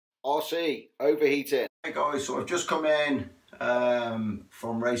RC overheating. Hey guys, so I've just come in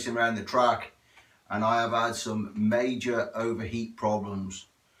from racing around the track, and I have had some major overheat problems.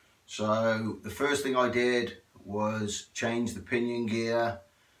 So the first thing I did was change the pinion gear.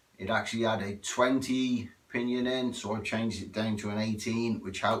 It actually had a 20 pinion in, so I changed it down to an 18,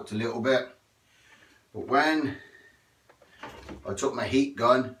 which helped a little bit. But when I took my heat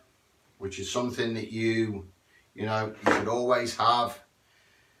gun, which is something that you should always have,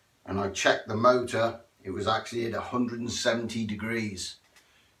 and I checked the motor, it was actually at 170 degrees.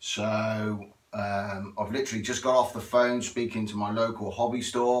 So I've literally just got off the phone speaking to my local hobby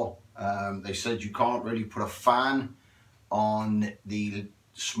store. They said you can't really put a fan on the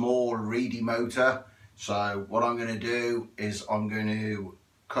small reedy motor. So what I'm going to do is I'm going to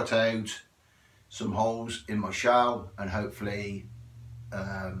cut out some holes in my shell, and hopefully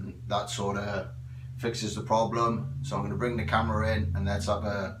that sort of fixes the problem. So I'm going to bring the camera in and let's have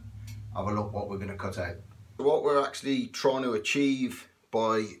a look what we're going to cut out. So what we're actually trying to achieve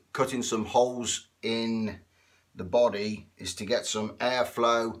by cutting some holes in the body is to get some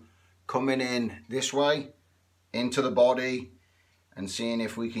airflow coming in this way into the body, and seeing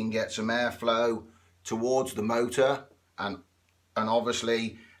if we can get some airflow towards the motor, and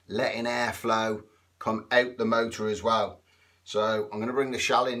obviously letting airflow come out the motor as well. So I'm going to bring the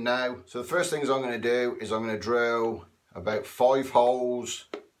shell in now. So the first things I'm going to do is I'm going to drill about 5 holes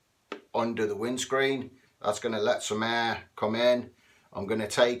under the windscreen. That's going to let some air come in. I'm going to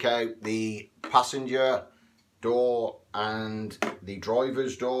take out the passenger door and the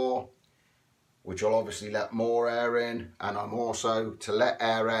driver's door, which will obviously let more air in, and I'm also, to let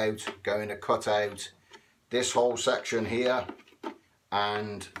air out, going to cut out this whole section here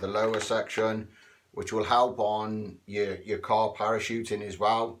and the lower section, which will help on your car parachuting as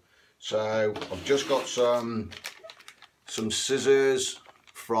well. So I've just got some scissors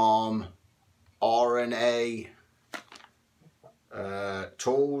from RNA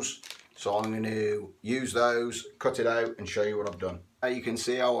Tools, so I'm going to use those, cut it out and show you what I've done. Now you can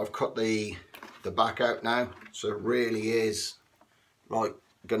see how I've cut the back out now, so it really is like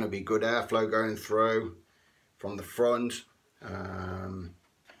going to be good airflow going through from the front.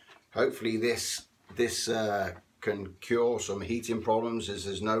 Hopefully this can cure some heating problems, as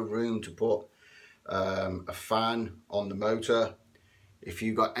there's no room to put a fan on the motor. If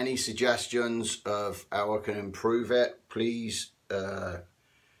you've got any suggestions of how I can improve it, please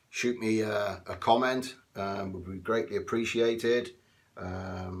shoot me a comment. Would be greatly appreciated.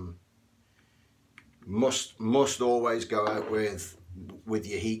 Must always go out with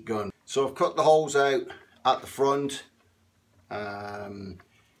your heat gun. So I've cut the holes out at the front, cut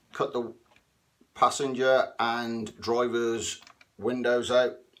the passenger and driver's windows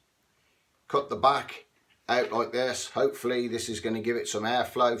out, cut the back out like this. Hopefully this is going to give it some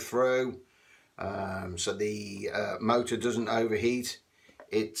airflow through, so the motor doesn't overheat.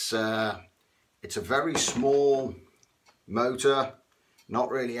 It's a very small motor,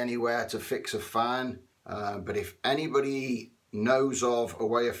 not really anywhere to fix a fan, but if anybody knows of a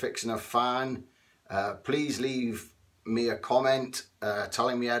way of fixing a fan, please leave me a comment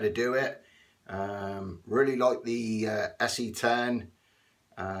telling me how to do it. Really like the SE10,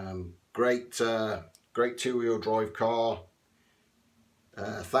 great two-wheel drive car.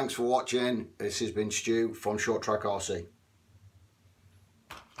 Thanks for watching. This has been Stu from Short Track RC.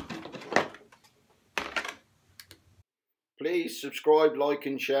 Please subscribe, like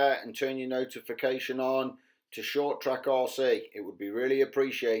and share, and turn your notification on to Short Track RC. It would be really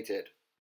appreciated.